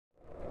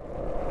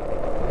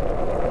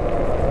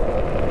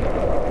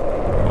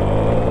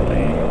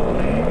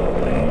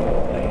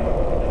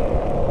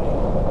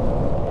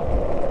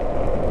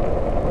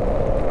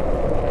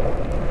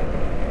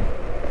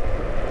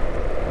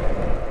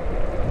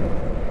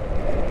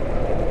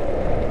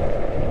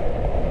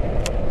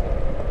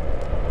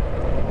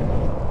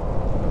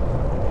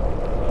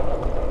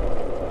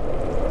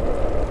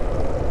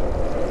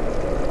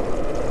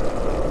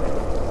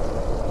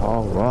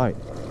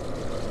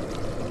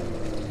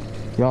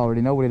Y'all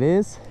already know what it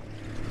is.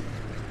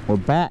 We're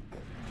back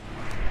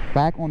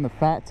on the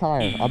fat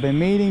tire. I've been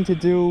meaning to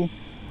do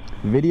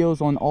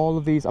videos on all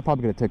of these. I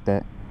probably could have took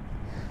that.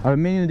 I've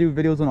been meaning to do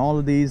videos on all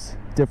of these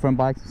different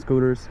bikes and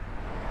scooters,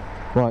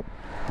 but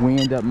we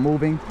ended up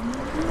moving,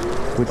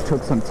 which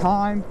took some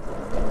time.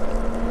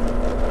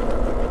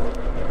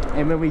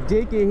 And when we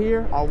did get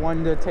here, I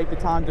wanted to take the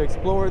time to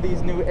explore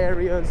these new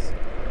areas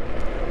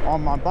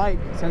on my bike,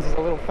 since it's a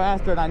little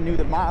faster and I knew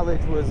the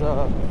mileage was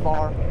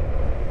far,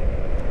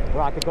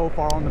 where I could go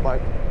far on the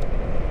bike.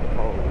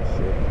 Holy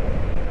shit.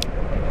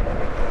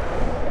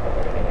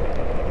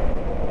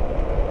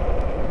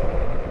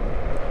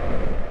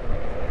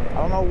 I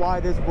don't know why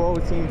this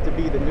road seems to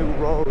be the new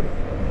road.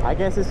 I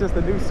guess it's just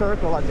a new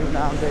circle I do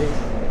nowadays.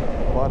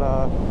 But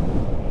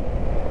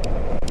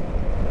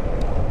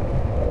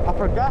I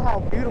forgot how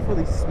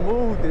beautifully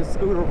smooth this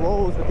scooter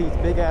rolls with these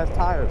big ass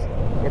tires.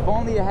 If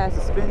only it had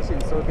suspension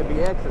so it could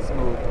be extra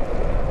smooth.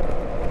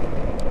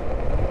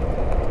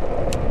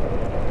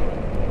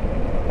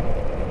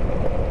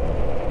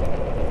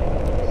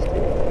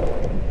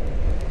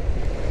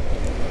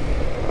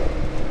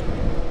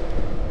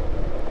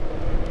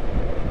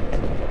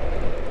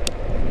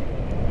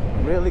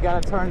 Really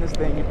gotta turn this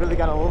thing. You really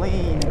gotta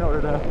lean in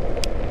order to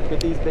get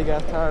these big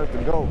ass tires to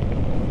go.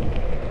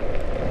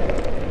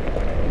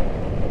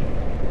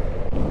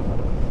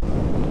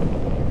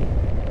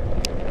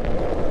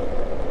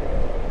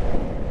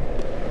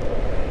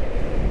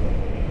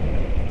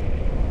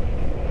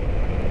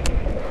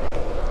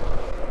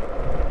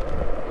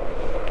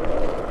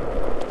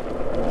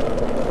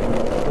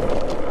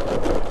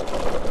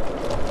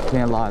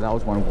 Can't lie, that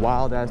was one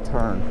wild ass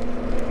turn.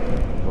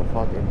 But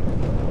fuck it.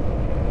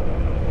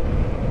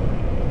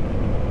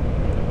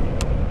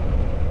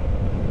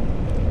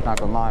 Not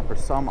gonna lie, for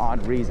some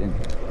odd reason,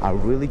 I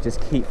really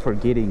just keep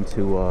forgetting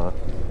to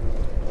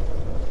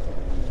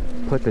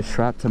put the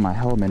strap to my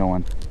helmet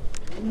on.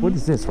 What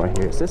is this right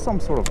here? Is this some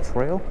sort of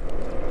trail?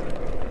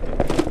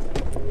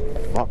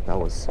 Fuck,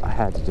 I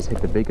had to just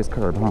hit the biggest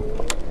curb, huh?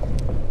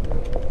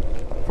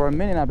 For a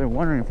minute, I've been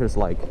wondering if there's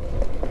like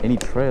any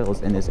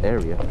trails in this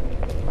area.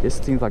 This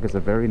seems like it's a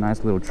very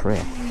nice little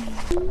trail.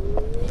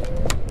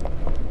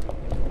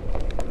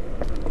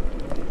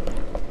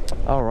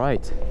 All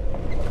right.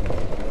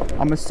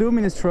 I'm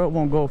assuming this trail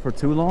won't go for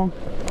too long.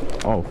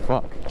 Oh,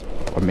 fuck.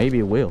 Or maybe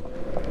it will.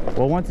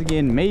 Well, once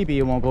again, maybe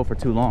it won't go for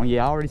too long.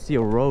 Yeah, I already see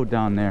a road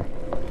down there.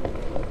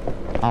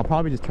 I'll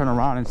probably just turn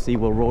around and see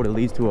what road it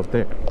leads to up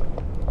there.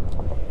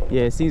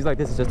 Yeah, it seems like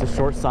this is just a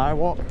short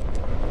sidewalk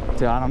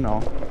to, I don't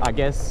know, I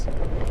guess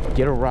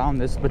get around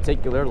this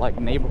particular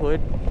like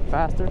neighborhood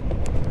faster.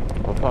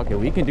 But fuck it,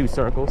 we can do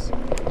circles.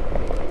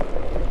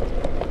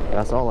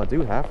 That's all I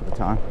do half of the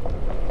time.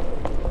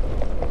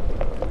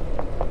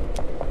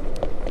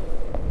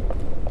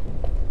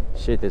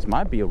 Shit, this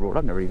might be a road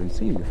I've never even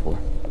seen before.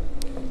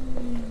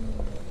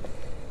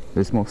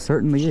 This most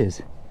certainly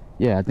is.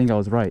 Yeah, I think I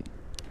was right.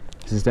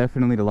 This is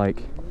definitely to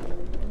like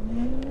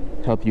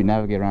help you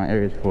navigate around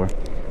areas before.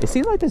 It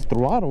seems like this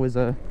throttle is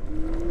a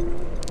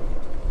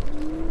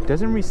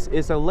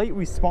it's a late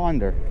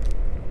responder.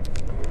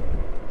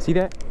 See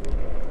that?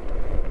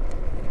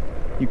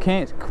 You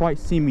can't quite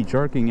see me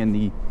jerking in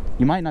the,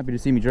 you might not be able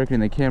to see me jerking in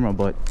the camera,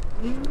 but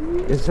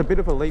it's a bit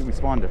of a late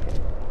responder.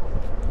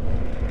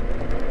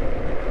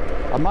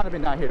 I might have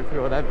been out here to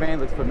figure out, that van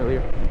looks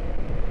familiar.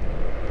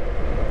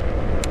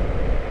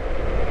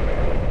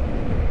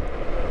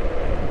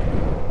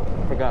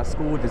 Forgot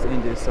school just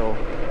ended, so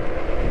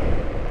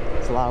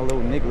it's a lot of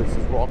little nigglets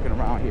just walking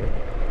around here.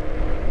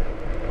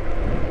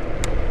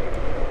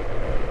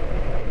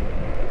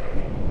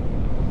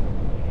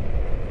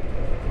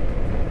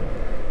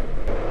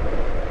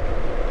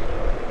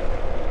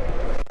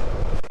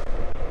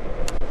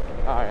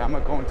 Alright, I'm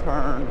gonna go and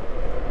turn.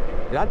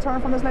 Did I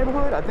turn from this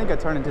neighborhood? I think I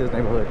turned into this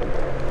neighborhood.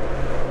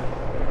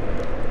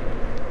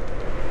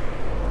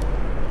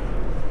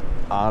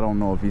 I don't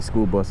know if these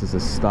school buses are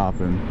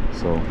stopping,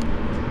 so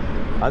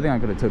I think I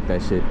could have took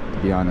that shit, to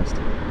be honest.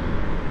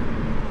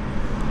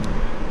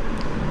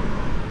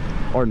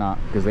 Or not,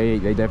 because they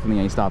definitely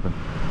ain't stopping.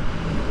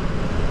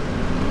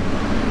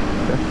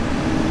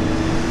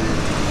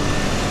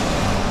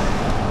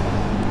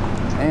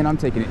 And I'm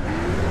taking it.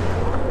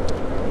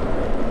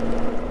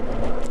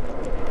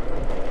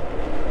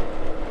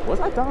 Was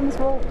I down this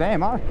road?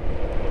 Damn, I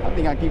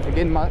think I keep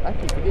forgetting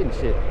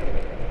shit.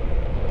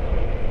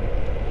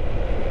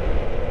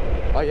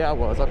 Oh yeah, I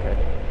was, okay.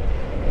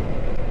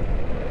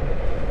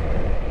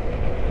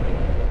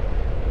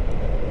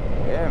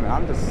 Yeah, man,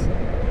 I'm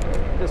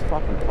just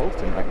fucking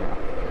posting right now.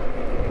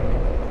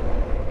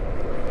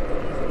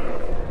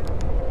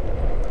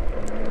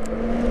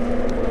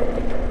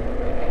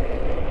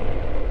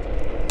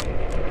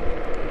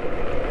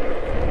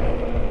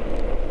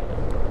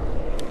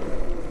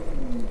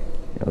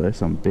 Yo, there's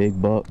some big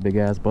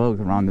ass bugs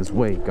around this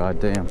way,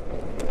 goddamn.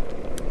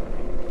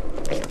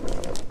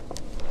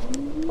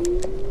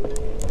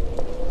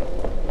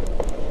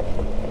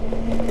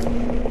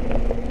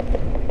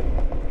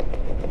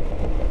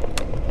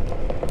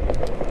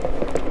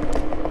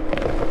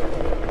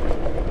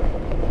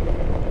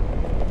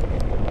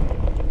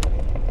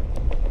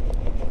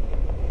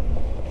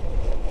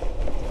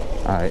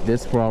 right,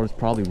 this road is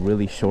probably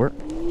really short,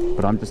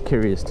 but I'm just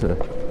curious to,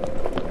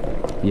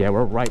 yeah,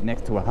 we're right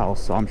next to a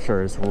house, so I'm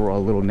sure it's a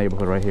little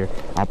neighborhood right here.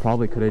 I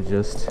probably could have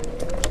just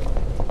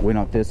went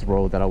up this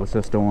road that I was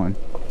just on,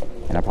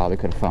 and I probably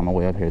could have found my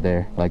way up here,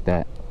 there, like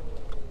that.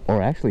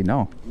 Or actually,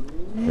 no,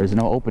 there's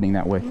no opening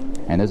that way,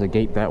 and there's a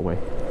gate that way.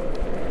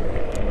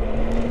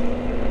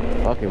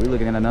 Okay, we're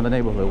looking at another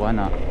neighborhood, why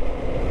not?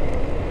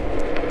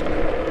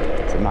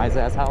 Some nice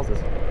ass houses.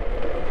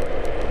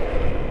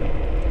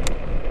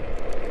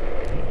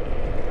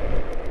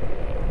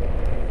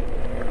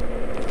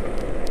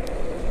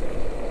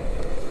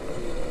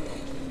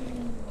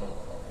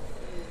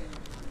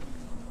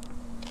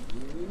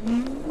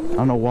 I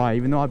don't know why,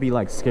 even though I'd be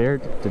like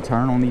scared to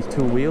turn on these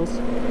two wheels,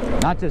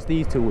 not just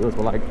these two wheels,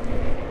 but like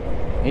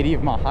any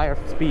of my higher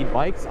speed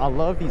bikes, I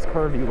love these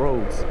curvy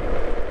roads.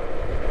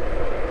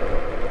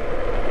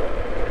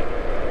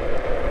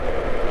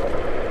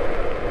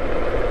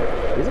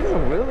 This is a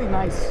really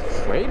nice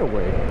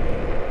straightaway.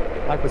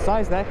 Like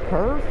besides that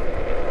curve,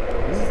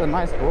 this is a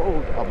nice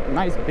road, a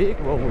nice big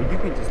road where you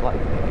can just like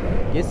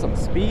get some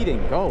speed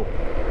and go.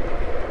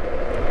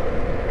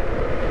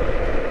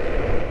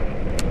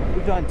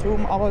 We've done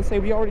I would say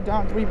we already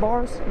done 3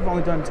 bars. We've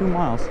only done 2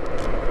 miles.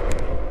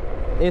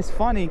 It's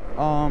funny,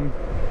 the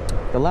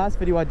last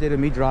video I did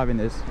of me driving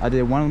this, I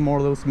did one more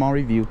little small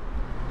review.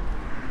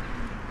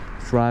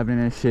 Driving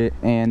and shit,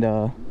 and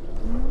I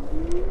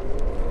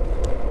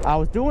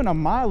was doing a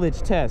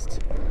mileage test,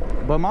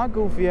 but my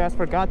goofy ass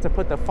forgot to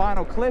put the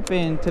final clip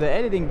into the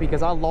editing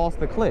because I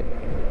lost the clip.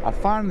 I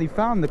finally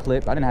found the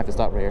clip. I didn't have to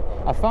stop right here.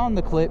 I found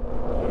the clip,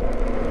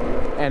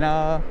 and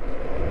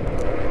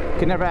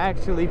could never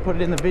actually put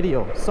it in the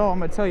video. So I'm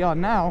gonna tell y'all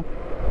now,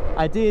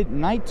 I did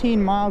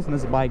 19 miles on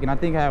this bike, and I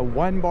think I had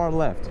 1 bar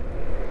left.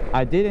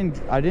 I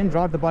didn't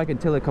drive the bike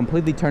until it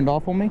completely turned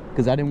off on me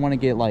because I didn't want to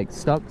get like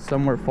stuck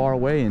somewhere far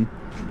away and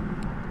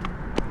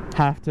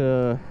have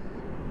to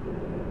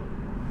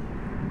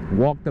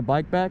walk the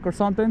bike back or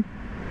something.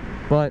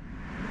 But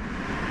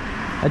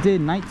I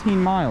did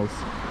 19 miles,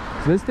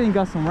 so this thing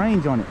got some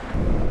range on it.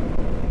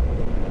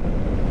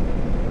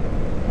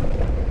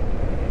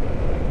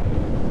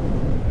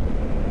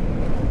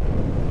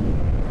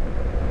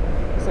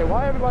 Say,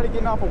 why everybody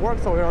getting off of work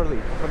so early?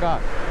 I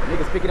forgot.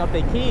 Niggas picking up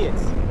their kids.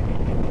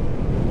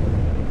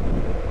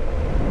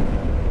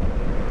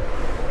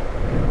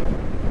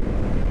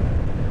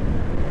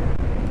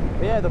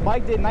 But yeah, the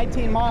bike did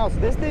 19 miles.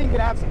 This thing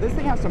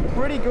has some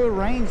pretty good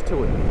range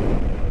to it.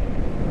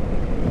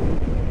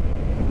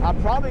 I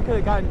probably could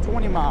have gotten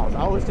 20 miles.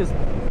 I was just,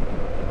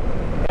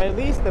 at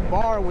least the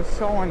bar was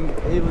showing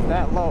it was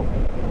that low.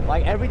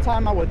 Like every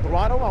time I would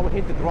throttle, I would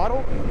hit the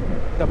throttle,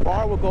 the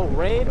bar would go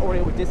red or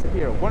it would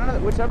disappear.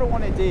 Whichever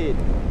one it did,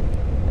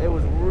 it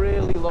was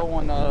really low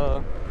on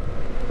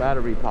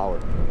battery power.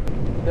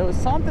 There was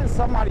something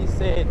somebody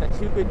said that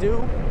you could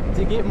do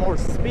to get more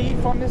speed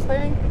from this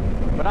thing,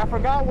 but I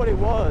forgot what it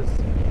was.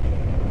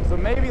 So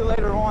maybe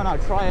later on I'll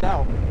try it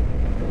out.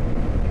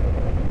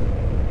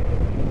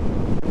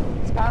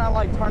 It's kind of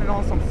like turning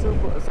on some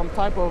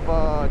type of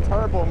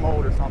turbo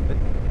mode or something.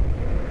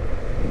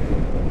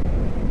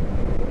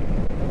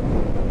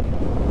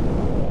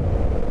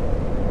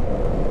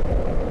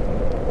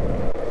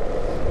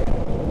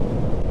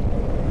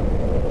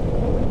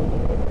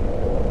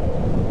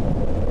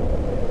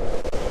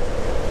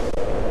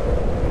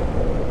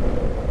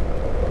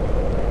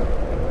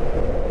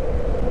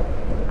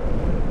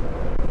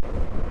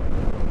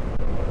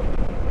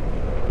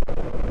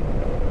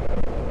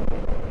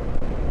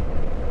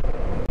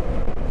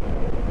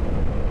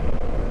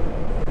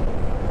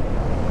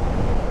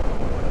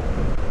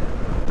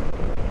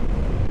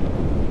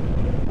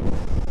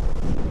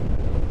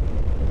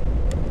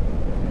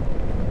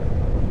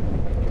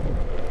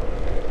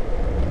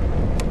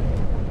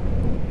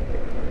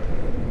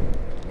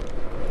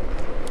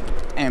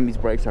 And these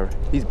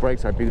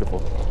brakes are beautiful.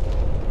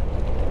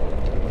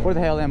 Where the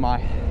hell am I?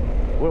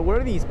 Where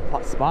are these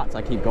spots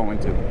I keep going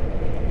to?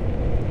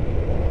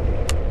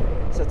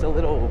 Such a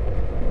little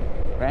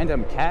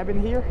random cabin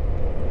here.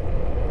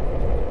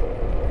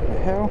 What the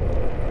hell?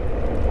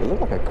 It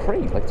looked like a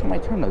crate, like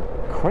somebody turned a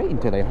crate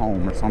into their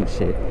home or some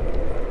shit.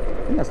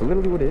 I think that's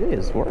literally what it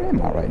is. Where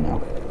am I right now?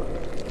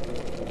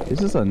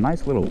 This is a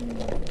nice little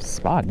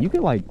spot. You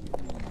could like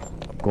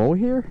go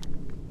here,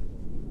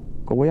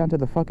 go way out to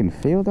the fucking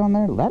field down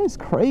there. That is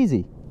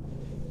crazy.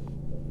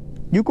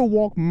 You could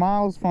walk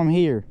miles from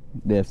here.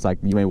 It's like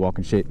you ain't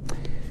walking shit.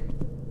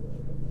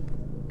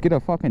 Get a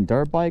fucking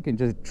dirt bike and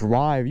just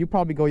drive. You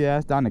probably go your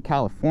ass down to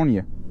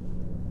California.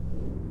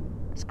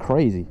 It's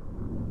crazy.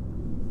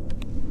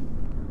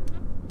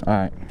 All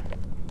right,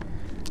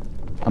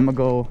 I'm gonna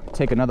go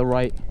take another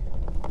right.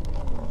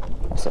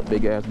 That's a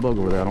big ass bug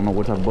over there. I don't know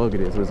what type of bug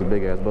it is, but it's a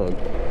big ass bug.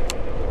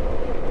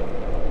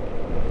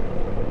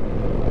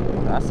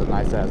 That's a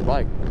nice ass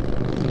bike.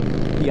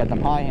 You got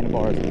them high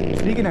handlebars.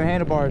 Speaking of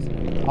handlebars,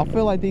 I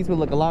feel like these would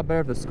look a lot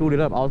better if they scooted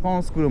up. I was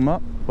gonna scoot them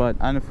up, but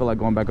I didn't feel like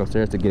going back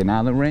upstairs to get an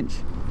Allen wrench.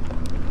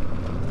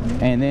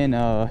 And then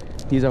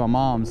these are my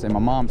mom's, and my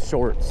mom's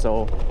short,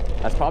 so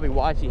That's probably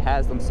why she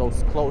has them so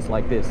close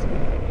like this.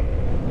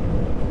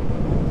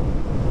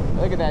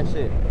 Look at that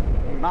shit.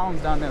 The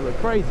mountains down there look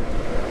crazy.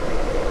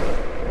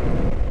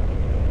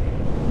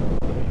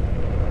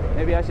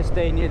 Maybe I should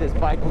stay near this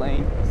bike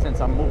lane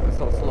since I'm moving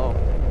so slow.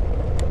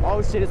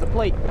 Oh shit, it's a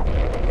plate.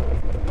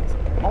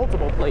 It's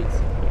multiple plates.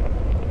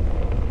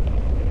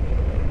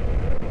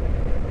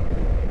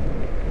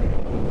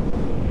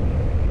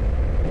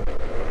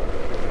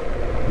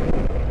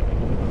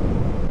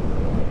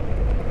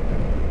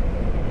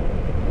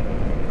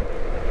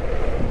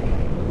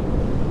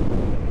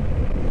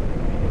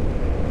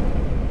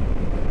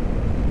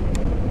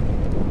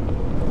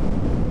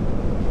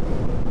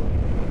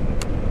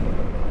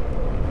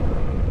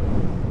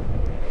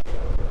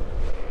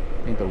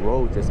 The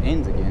road just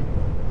ends again.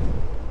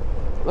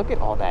 Look at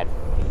all that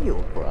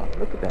field, bro.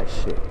 Look at that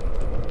shit.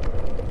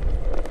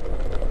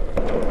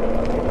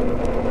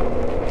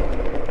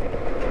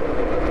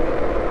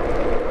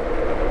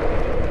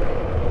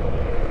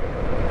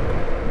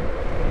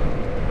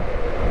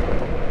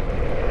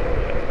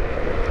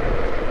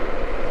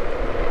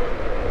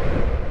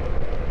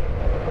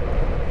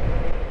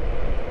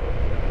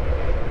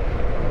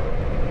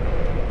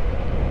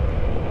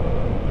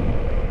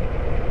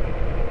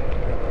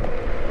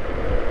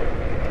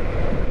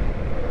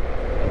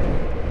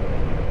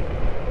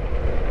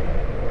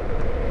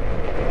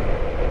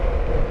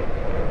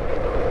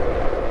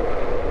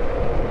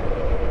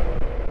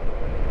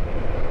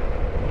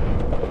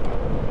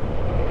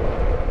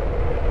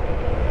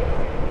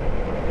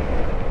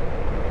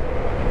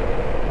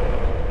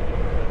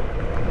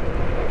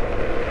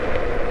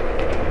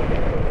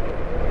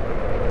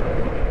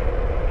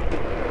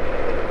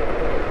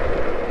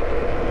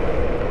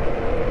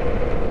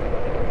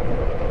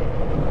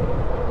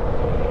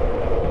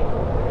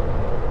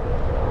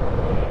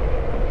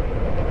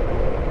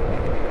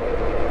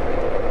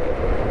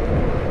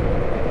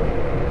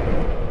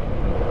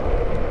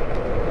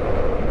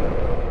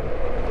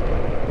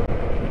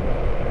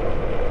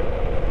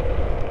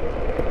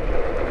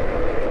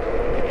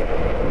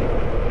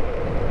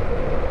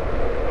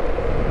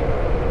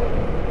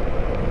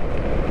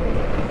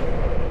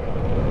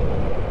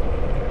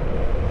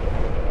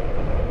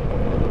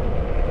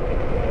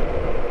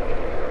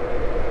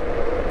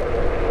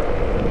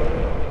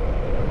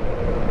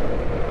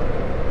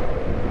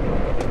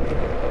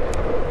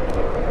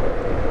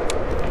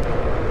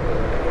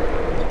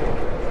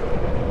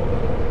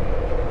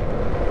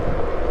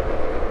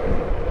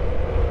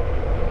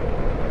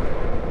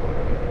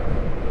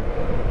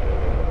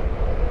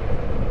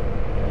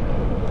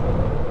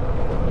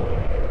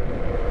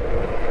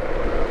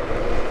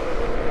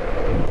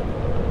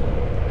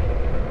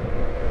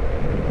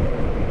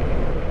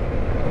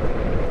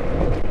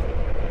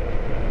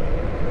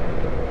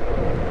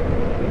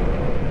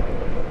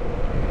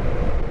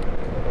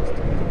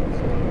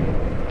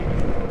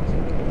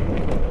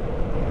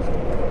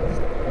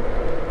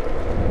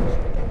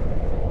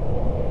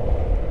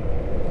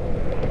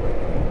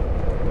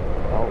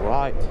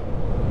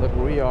 Look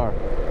where we are.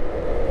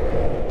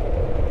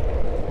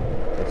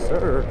 Yes,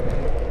 sir.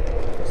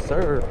 Yes,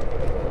 sir.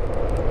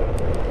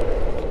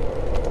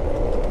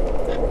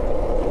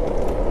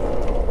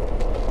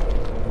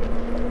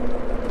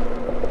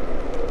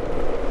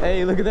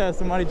 Hey, look at that.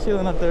 Somebody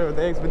chilling up there with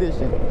the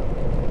expedition.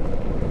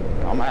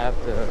 I might have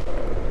to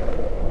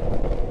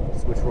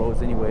switch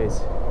roads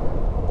anyways.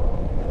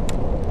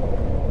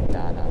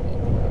 Nah, man.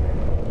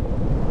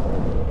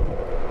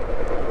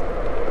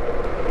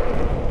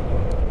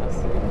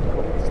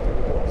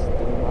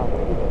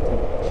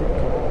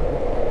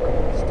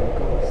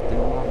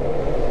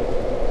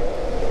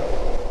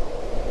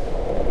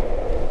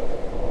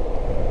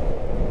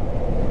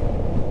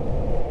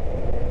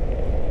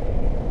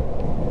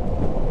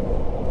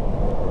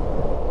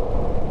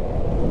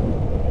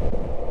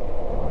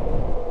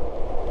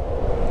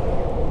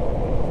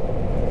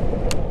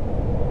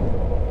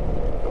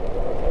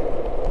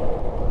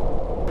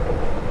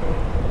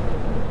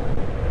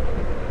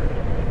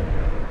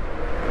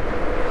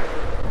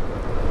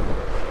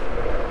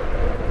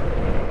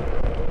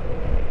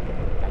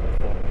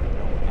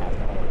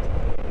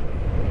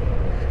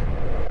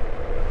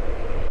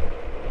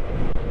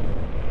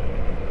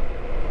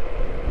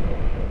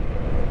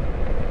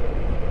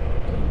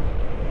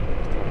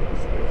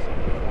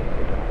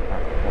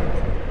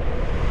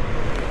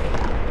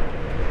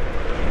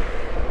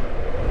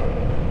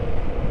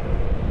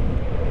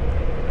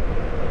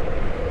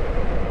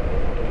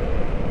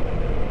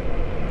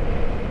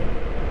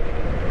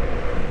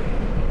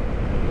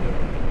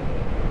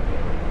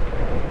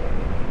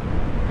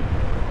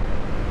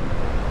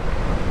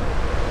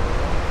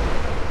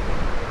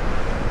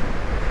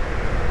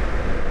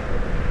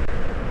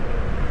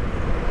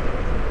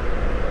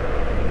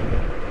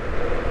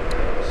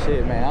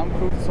 Shit, man, I'm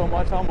cruising so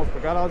much I almost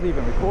forgot I was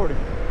even recording.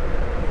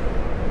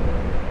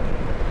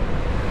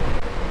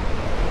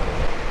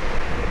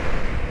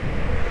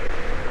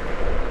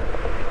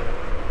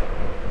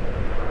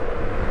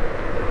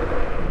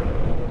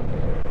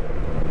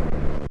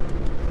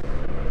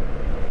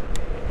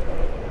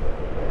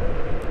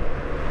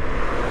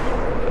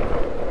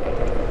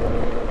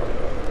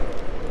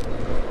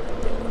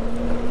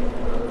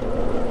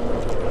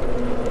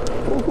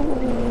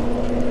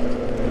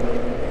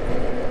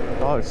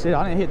 Oh shit,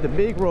 I didn't hit the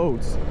big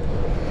roads.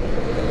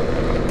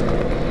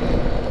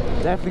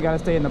 Definitely gotta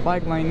stay in the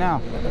bike lane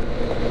now.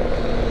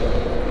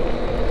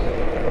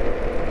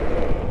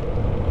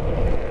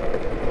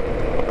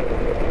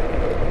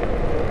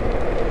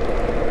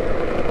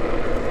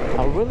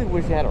 I really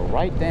wish you had a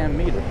right damn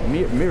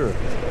mirror.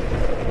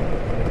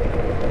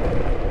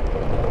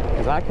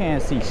 Cause I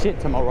can't see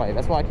shit to my right.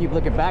 That's why I keep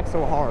looking back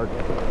so hard.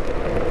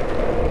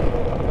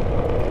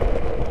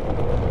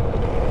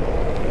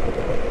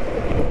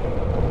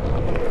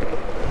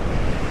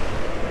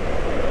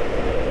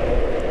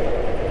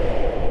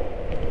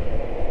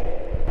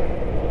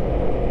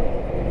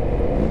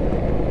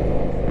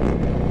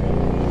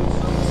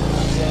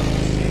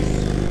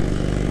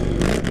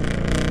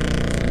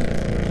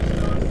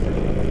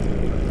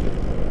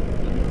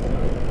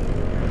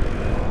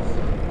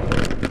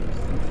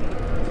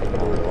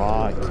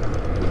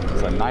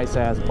 Nice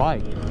ass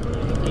bike.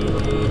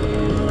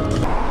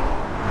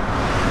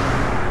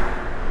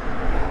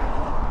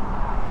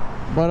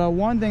 But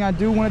one thing I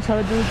do want to try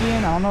to do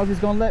again, I don't know if he's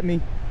gonna let me,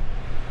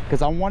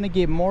 because I want to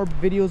get more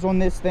videos on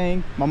this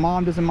thing. My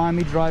mom doesn't mind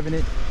me driving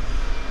it.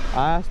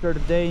 I asked her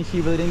today and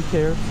she really didn't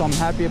care, so I'm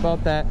happy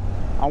about that.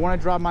 I want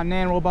to drive my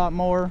Nan Robot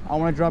more. I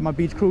want to drive my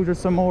Beach Cruiser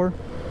some more.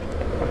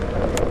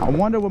 I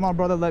wonder will my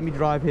brother let me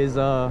drive his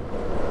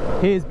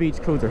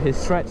Beach Cruiser, his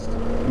stretched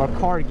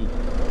McCargy.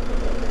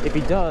 If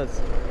he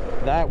does,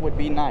 that would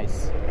be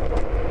nice.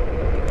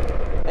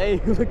 Hey,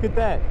 look at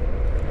that.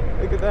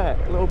 Look at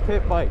that. Little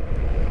pit bike.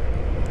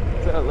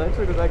 Is that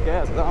electric or is that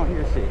gas? I don't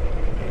hear shit.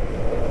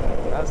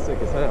 That's sick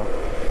as hell.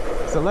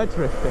 It's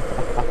electric.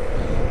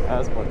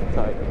 That's fucking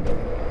tight.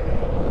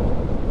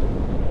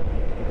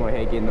 Go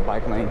ahead and get in the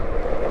bike lane.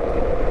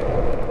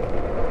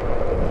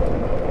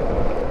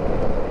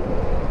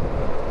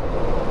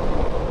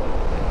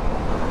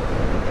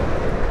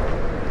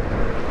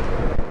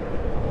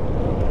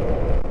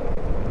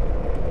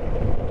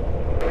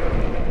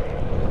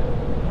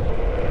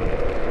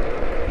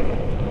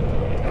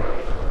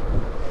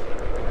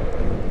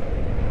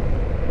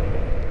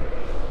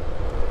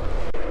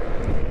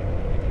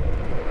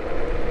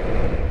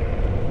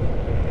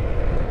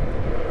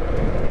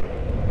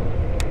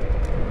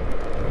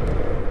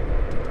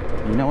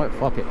 You know what?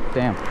 Fuck it.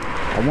 Damn.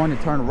 I wanted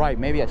to turn right.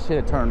 Maybe I should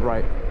have turned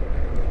right.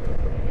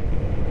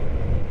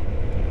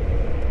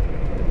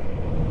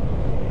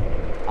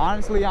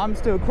 Honestly, I'm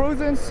still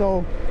cruising,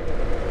 so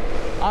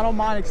I don't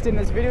mind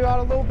extending this video out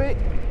a little bit.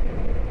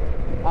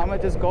 I'm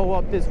gonna just go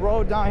up this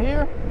road down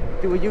here,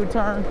 do a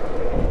U-turn,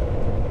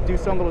 do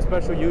some little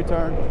special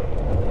U-turn,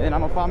 and then I'm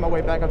gonna find my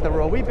way back up the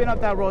road. We've been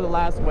up that road the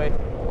last way,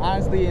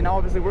 honestly, and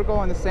obviously we're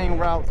going the same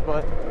routes,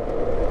 but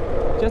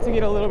just to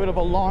get a little bit of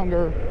a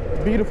longer,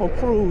 beautiful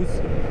cruise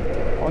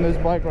on this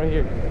bike right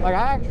here. Like,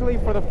 I actually,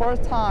 for the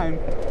first time,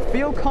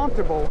 feel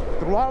comfortable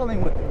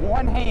throttling with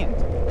one hand.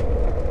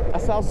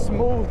 That's how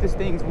smooth this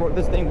thing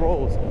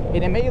rolls.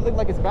 And it may look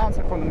like it's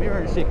bouncing from the mirror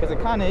and shit, because it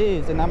kind of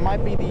is, and that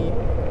might be the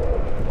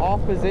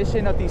off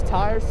position of these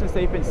tires since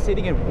they've been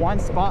sitting in one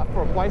spot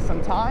for quite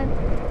some time.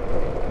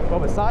 But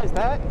besides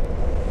that,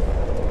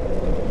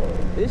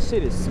 this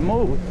shit is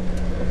smooth.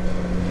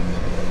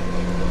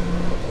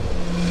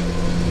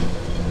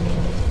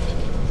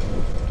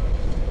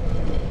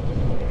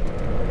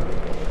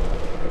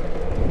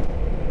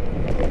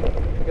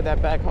 Look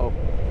at that backhoe.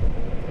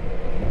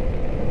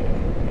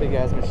 Big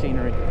ass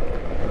machinery.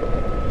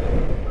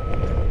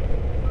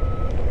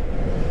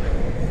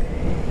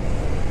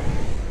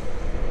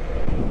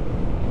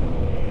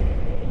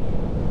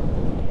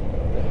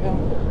 What the hell?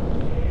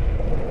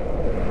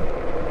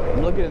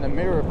 I'm looking in the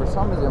mirror, for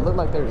some reason it looked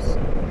like there's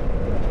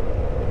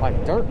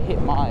like dirt hit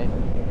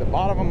the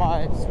bottom of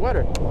my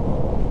sweater.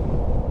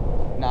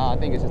 Nah, I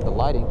think it's just the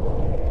lighting.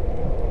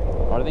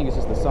 Or I think it's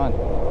just the sun.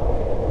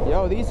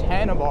 Yo, these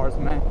handlebars,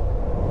 man.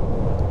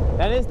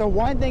 That is the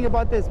one thing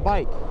about this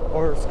bike,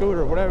 or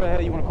scooter, whatever the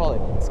hell you want to call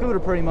it. Scooter,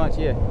 pretty much,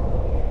 yeah.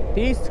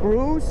 These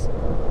screws,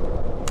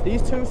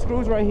 these two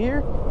screws right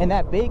here, and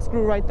that big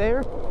screw right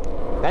there,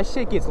 that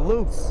shit gets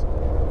loose.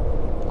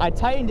 I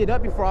tightened it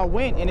up before I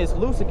went, and it's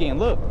loose again.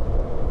 Look.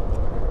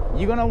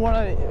 You're going to want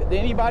to,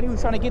 anybody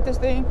who's trying to get this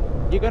thing,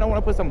 you're going to want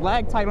to put some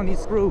Loctite on these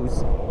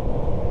screws.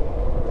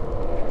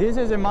 This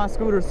isn't my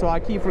scooter, so I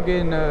keep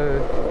forgetting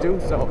to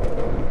do so.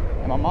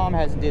 And my mom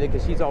hasn't did it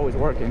because she's always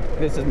working.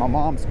 This is my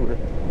mom's scooter.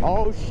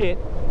 Oh shit.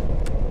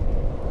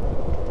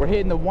 We're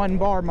hitting the 1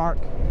 bar mark.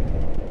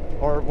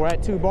 Or we're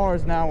at 2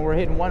 bars now. We're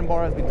hitting 1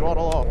 bar as we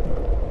throttle off.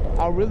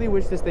 I really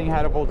wish this thing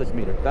had a voltage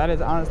meter. That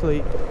is honestly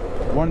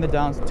one of the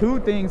downs.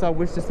 2 things I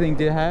wish this thing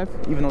did have,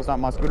 even though it's not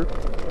my scooter.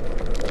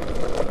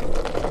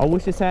 I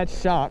wish this had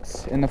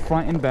shocks in the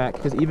front and back,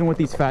 because even with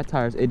these fat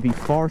tires, it'd be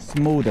far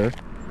smoother.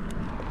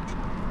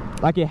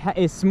 Like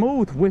it's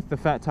smooth with the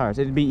fat tires.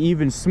 It'd be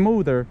even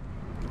smoother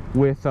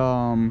with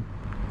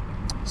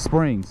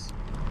springs.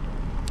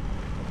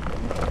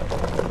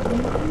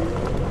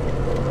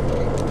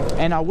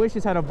 And I wish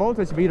this had a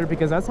voltage meter,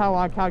 because that's how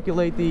I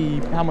calculate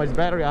how much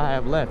battery I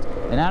have left.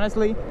 And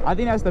honestly, I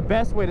think that's the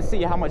best way to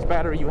see how much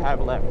battery you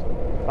have left.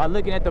 by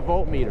looking at the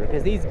voltmeter,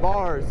 because these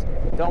bars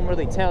don't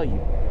really tell you.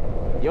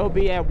 You'll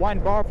be at 1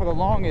 bar for the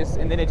longest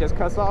and then it just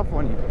cuts off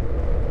on you.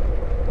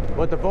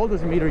 But the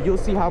voltage meter, you'll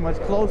see how much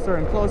closer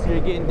and closer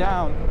you're getting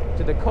down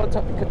to the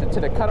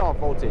cutoff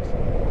voltage.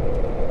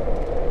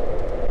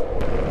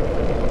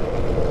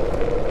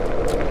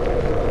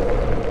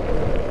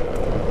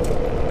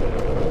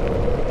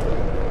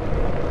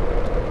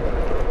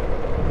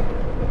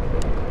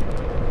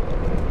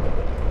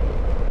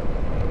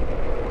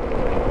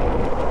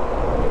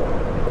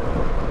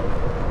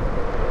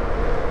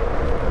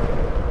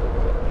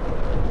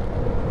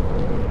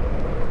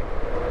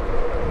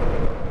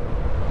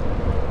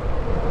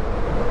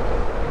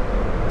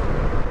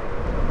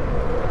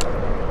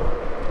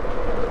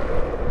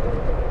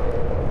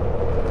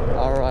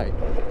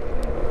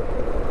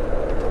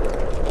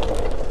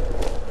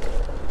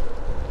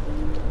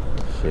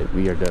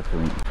 We are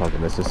definitely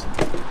fucking. Let's just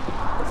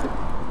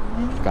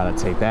gotta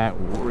take that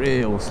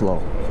real slow,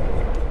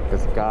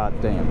 because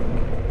goddamn,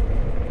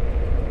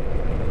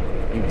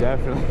 you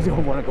definitely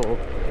don't want to go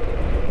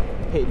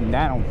hitting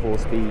that on full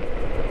speed.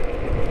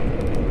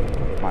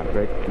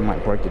 You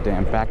might break your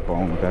damn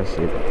backbone with that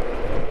shit.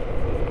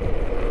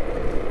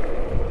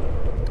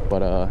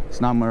 But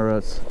it's not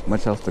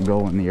much else to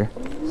go in here,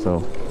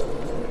 so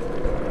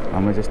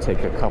I'm gonna just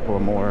take a couple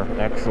of more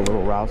extra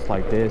little routes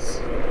like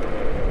this.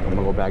 I'm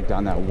gonna go back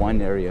down that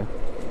one area.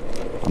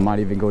 I might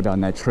even go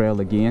down that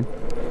trail again,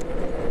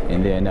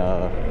 and then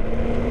I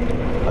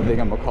think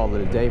I'm gonna call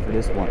it a day for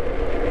this one.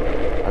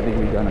 I think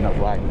we've done enough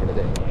riding for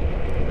today.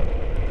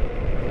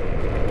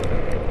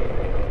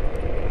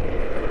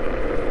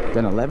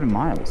 Done 11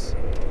 miles.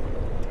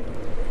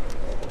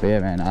 But yeah,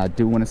 man, I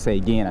do want to say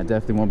again, I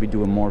definitely want to be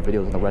doing more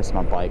videos on the rest of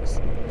my bikes,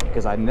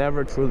 because I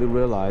never truly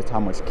realized how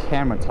much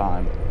camera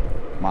time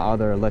my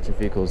other electric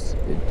vehicles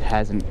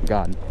hasn't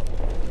gotten.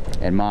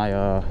 And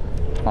my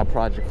my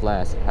Project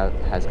Flash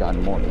has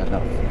gotten more than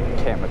enough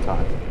camera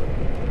time.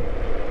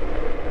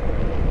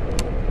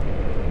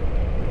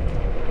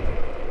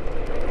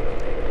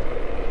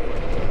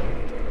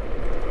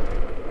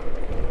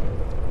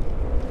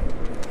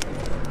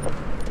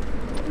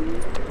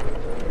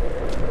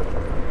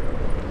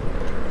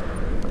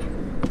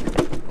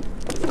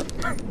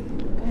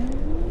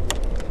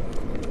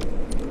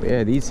 But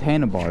yeah, these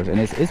handlebars, and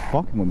it's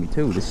fucking with me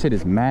too. This shit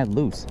is mad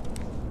loose.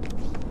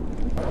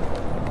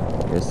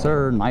 Yes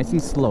sir, nice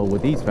and slow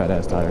with these fat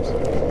ass tires.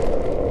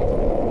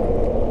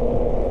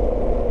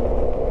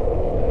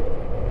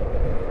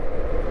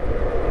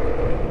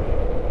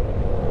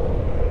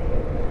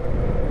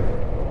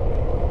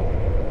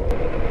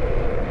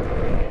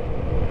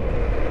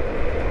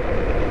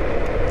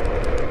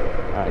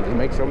 Alright, just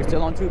make sure we're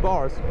still on 2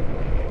 bars.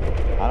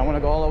 I don't want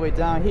to go all the way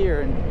down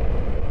here and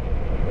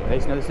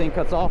next thing this thing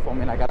cuts off on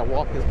me and I gotta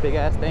walk this big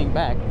ass thing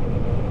back.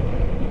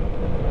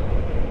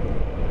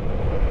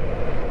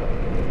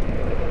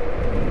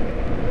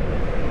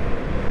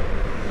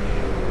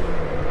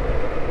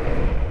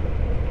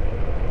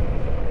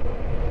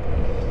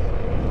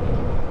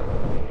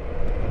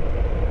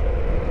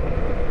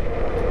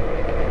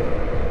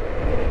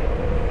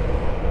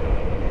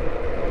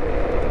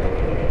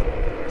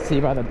 See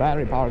by the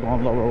battery power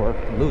going lower,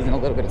 we're losing a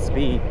little bit of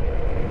speed.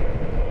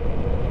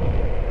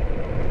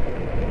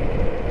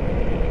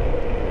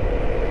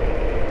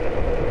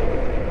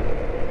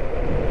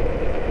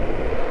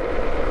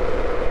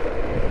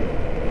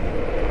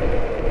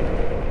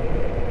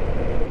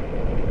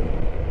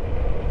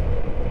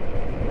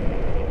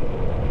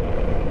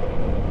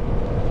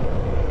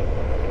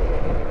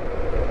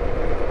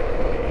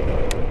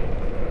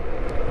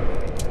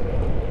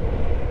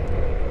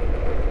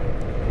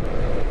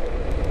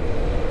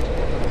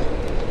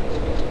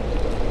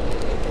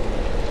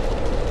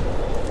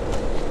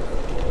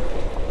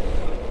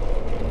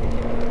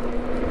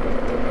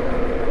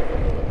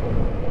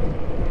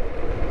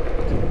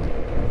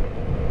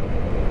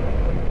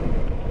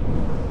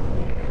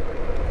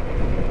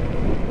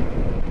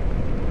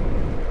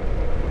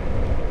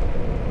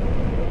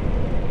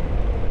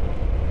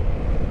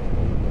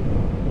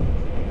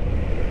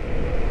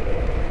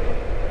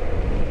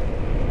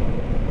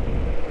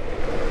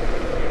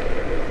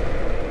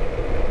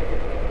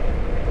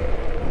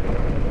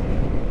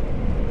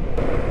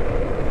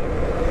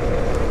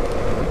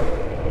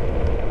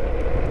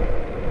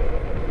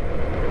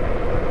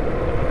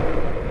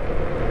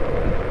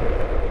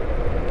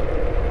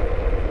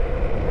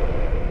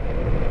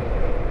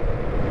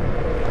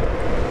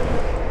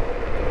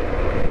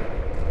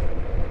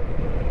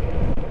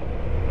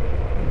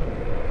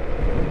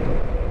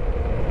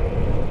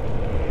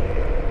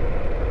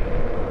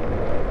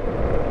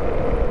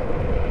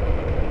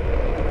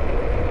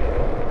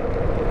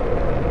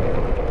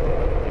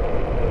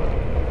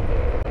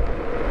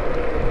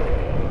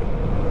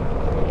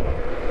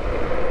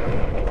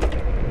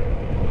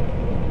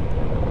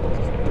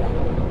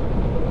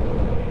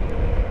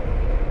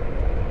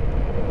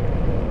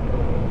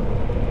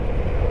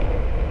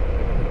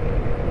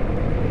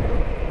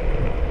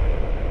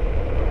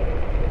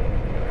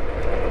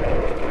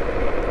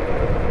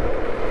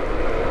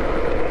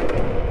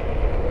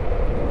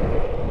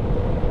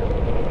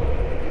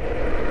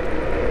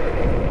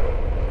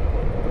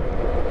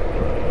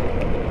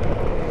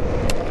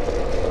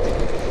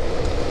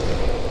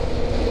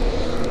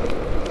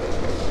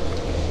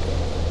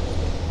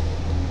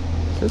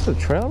 this a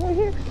trail right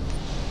here?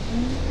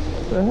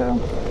 What the hell?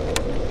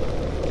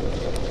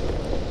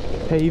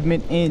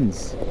 Pavement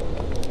ends.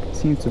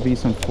 Seems to be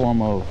some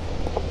form of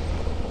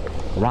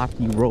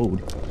rocky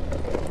road.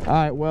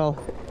 Alright, well,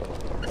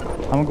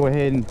 I'm gonna go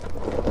ahead and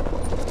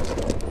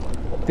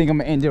think I'm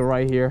gonna end it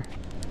right here.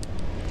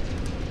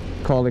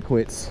 Call it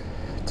quits.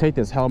 Take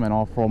this helmet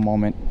off for a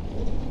moment.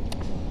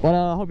 But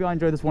I hope y'all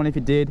enjoyed this one. If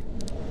you did,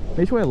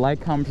 make sure to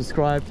like, comment,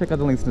 subscribe. Check out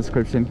the links in the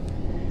description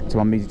to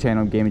my music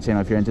channel, gaming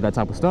channel if you're into that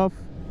type of stuff.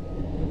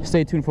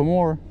 Stay tuned for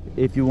more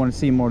if you want to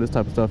see more of this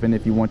type of stuff, and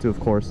if you want to, of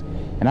course.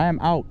 And I am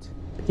out.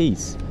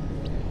 Peace.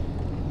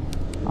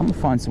 I'm gonna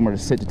find somewhere to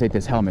sit to take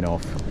this helmet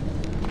off.